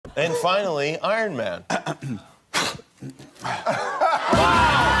And finally, Iron Man. I'm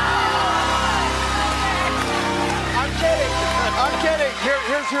kidding.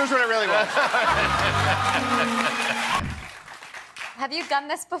 Here's what I really want. Have you done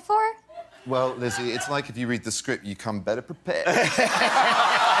this before? Well, Lizzie, it's like if you read the script, you come better prepared.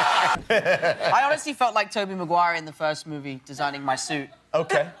 I honestly felt like Tobey Maguire in the first movie designing my suit.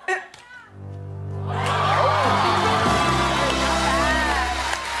 Okay.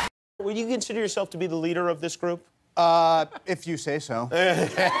 Would you consider yourself to be the leader of this group? If you say so.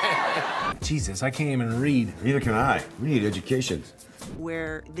 Jesus, I can't even read. Neither can I. We need education.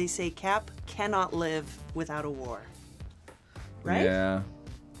 Where they say Cap cannot live without a war. Right? Yeah.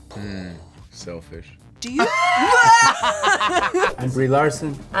 Selfish. Do you? I'm Brie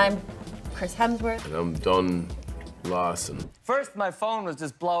Larson. I'm Chris Hemsworth. And I'm Don Larson. First, my phone was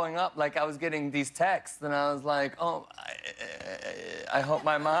just blowing up, like I was getting these texts, and I was like, oh, I hope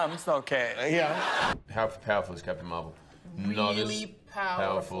my mom's okay. Yeah. How powerful is Captain Marvel? Not as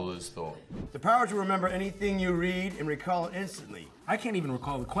powerful as Thor. The power to remember anything you read and recall it instantly. I can't even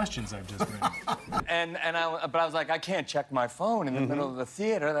recall the questions I've just read. But I was like, I can't check my phone in the middle of the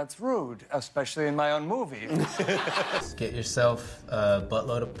theater. That's rude, especially in my own movie. Get yourself a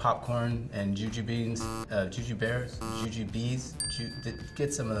buttload of popcorn and juju beans, juju bears, juju bees.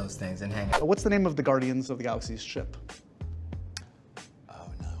 Get some of those things and hang out. What's the name of the Guardians of the Galaxy's ship?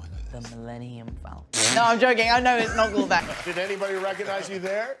 The Millennium Falcon. No, I'm joking. I know it's not called that. Did anybody recognize you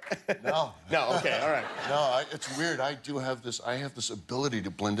there? No. No, okay, all right. No, it's weird. I have this ability to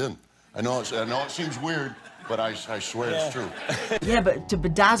blend in. I know it seems weird, but I swear it's true. Yeah, but to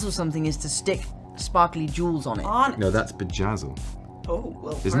bedazzle something is to stick sparkly jewels on it. No, that's bejazzle. Oh,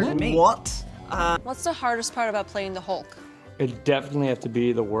 well, Isn't it? Me. What? What's the hardest part about playing the Hulk? It definitely have to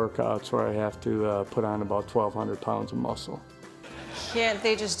be the workouts where I have to put on about 1,200 pounds of muscle. Can't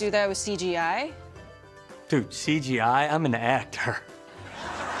they just do that with CGI? Dude, CGI? I'm an actor.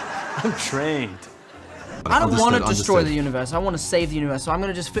 I'm trained. I don't want to destroy the universe. I want to save the universe. So I'm going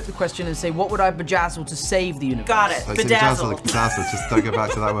to just flip the question and say, what would I bedazzle to save the universe? Got it. Bedazzle. Bedazzle. Just don't go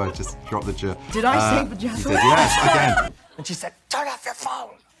back to that word. Just drop the J. Did I say bedazzle? You did, yes, again. And she said, turn off your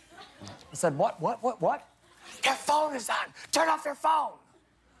phone. I said, what? Your phone is on. Turn off your phone.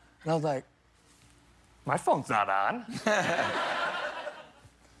 And I was like, my phone's not on.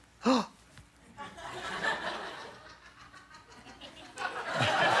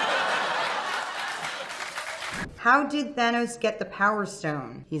 How did Thanos get the Power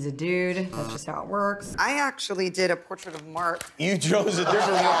Stone? He's a dude. That's just how it works. I actually did a portrait of Mark. You chose a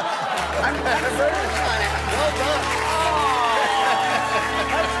different one. I'm very on it. Well done.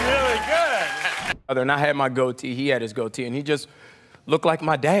 That's really good. And I had my goatee, he had his goatee, and he just looked like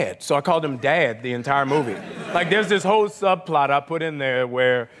my dad. So I called him Dad the entire movie. Like, there's this whole subplot I put in there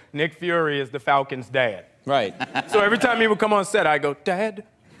where Nick Fury is the Falcon's dad. Right. So every time he would come on set, I go, Dad?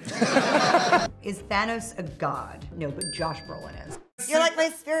 Is Thanos a god? No, but Josh Brolin is. You're like my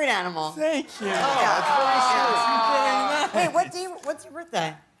spirit animal. Thank you. Hey, what's your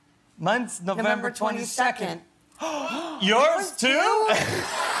birthday? Mine's November 22nd. 22nd. Yours too?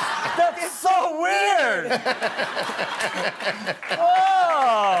 That's so weird.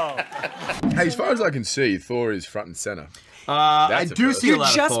 Oh. Hey, as far as I can see, Thor is front and center. I do see a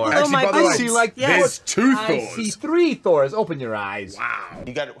lot of Thor. Actually, by the way, I see like there's two I Thors. see 3 Thors. Open your eyes. Wow.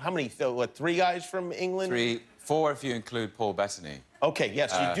 You got, how many, 3 guys from England? 4 if you include Paul Bettany. Okay,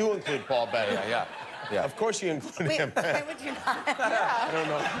 yes, you do include Paul Bettany. Yeah. Of course you include him. Why would you not? I don't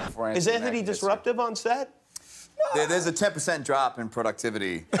know. Is Anthony disruptive on set? There's a 10% drop in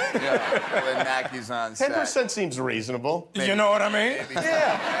productivity when Mackey's on set. 10% seems reasonable. Maybe. You know what I mean?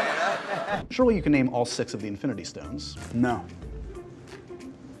 Yeah. Surely you can name all 6 of the Infinity Stones. No.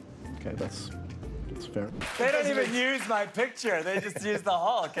 Okay, that's fair. They don't even use my picture. They just use the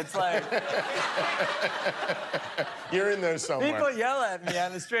Hulk. It's like... You're in there somewhere. People yell at me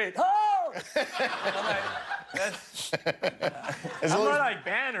on the street. Oh! I'm like, that's... I'm more like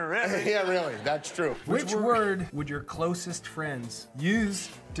Banner, really. Yeah, really. That's true. Which word would your closest friends use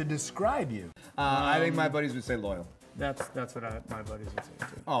to describe you? I think my buddies would say loyal. That's what my buddies would say,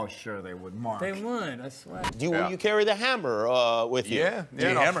 too. Oh, sure they would. Mark. They would, I swear. Will you carry the hammer with you?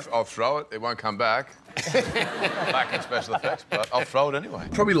 Yeah, I'll throw it. It won't come back. Back in special effects, but I'll throw it anyway.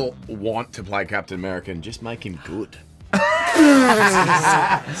 Probably want to play Captain America and just make him good.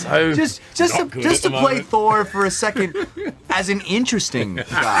 So just to play Thor for a second as an interesting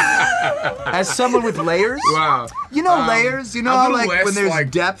guy, as someone with layers. Wow. You know layers. You know how like when there's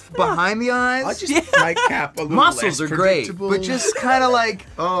depth behind the eyes. I just make Cap a little muscles less are great, predictable. but just kind of like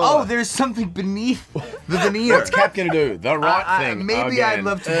oh, there's something beneath The veneer. What's Cap gonna do? The right thing. Maybe again. I'd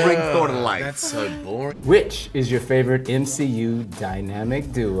love to bring Thor to life. That's so boring. Which is your favorite MCU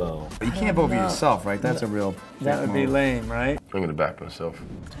dynamic duo? You can't vote for yourself, right? That's a real. That would be lame, right? I'm gonna back myself.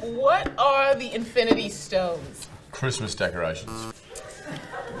 What are the Infinity Stones? Christmas decorations.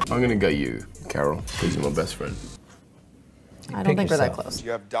 I'm gonna go you, Carol, because you're my best friend. I don't think we're that close.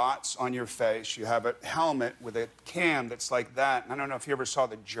 You have dots on your face. You have a helmet with a cam that's like that. And I don't know if you ever saw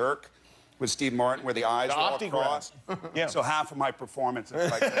The Jerk with Steve Martin, where the eyes are all crossed. Yeah. So half of my performance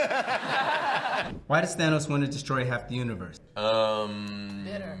is like that. Why does Thanos want to destroy half the universe?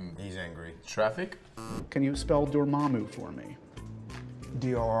 Bitter. He's angry. Traffic? Can you spell Dormammu for me?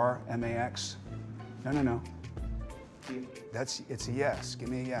 D-O-R-M-A-X. No. It's a yes. Give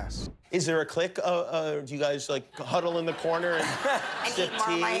me a yes. Is there a click? Do you guys like huddle in the corner and sip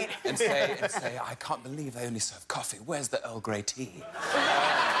tea? And say, I can't believe they only serve coffee. Where's the Earl Grey tea?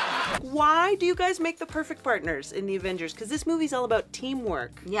 Why do you guys make the perfect partners in the Avengers? Because this movie's all about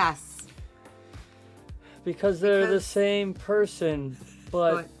teamwork. Yes. Because they're the same person,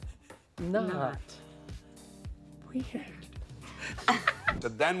 but not. Weird. So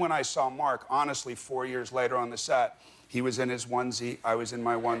then when I saw Mark, honestly, 4 years later on the set, he was in his onesie, I was in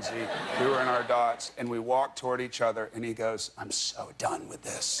my onesie, we were in our dots, and we walked toward each other, and he goes, I'm so done with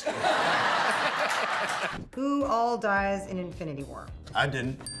this. Who all dies in Infinity War? I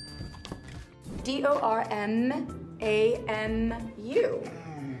didn't. D-O-R-M-A-M-U.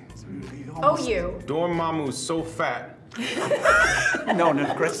 O-U. Dormammu's so fat. No,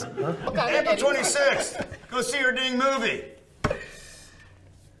 Chris. April 26th. Go see your dang movie.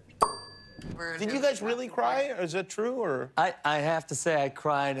 Did you guys really cry? Is that true, or? I have to say I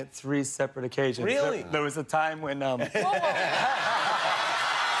cried at 3 separate occasions. Really? There was a time when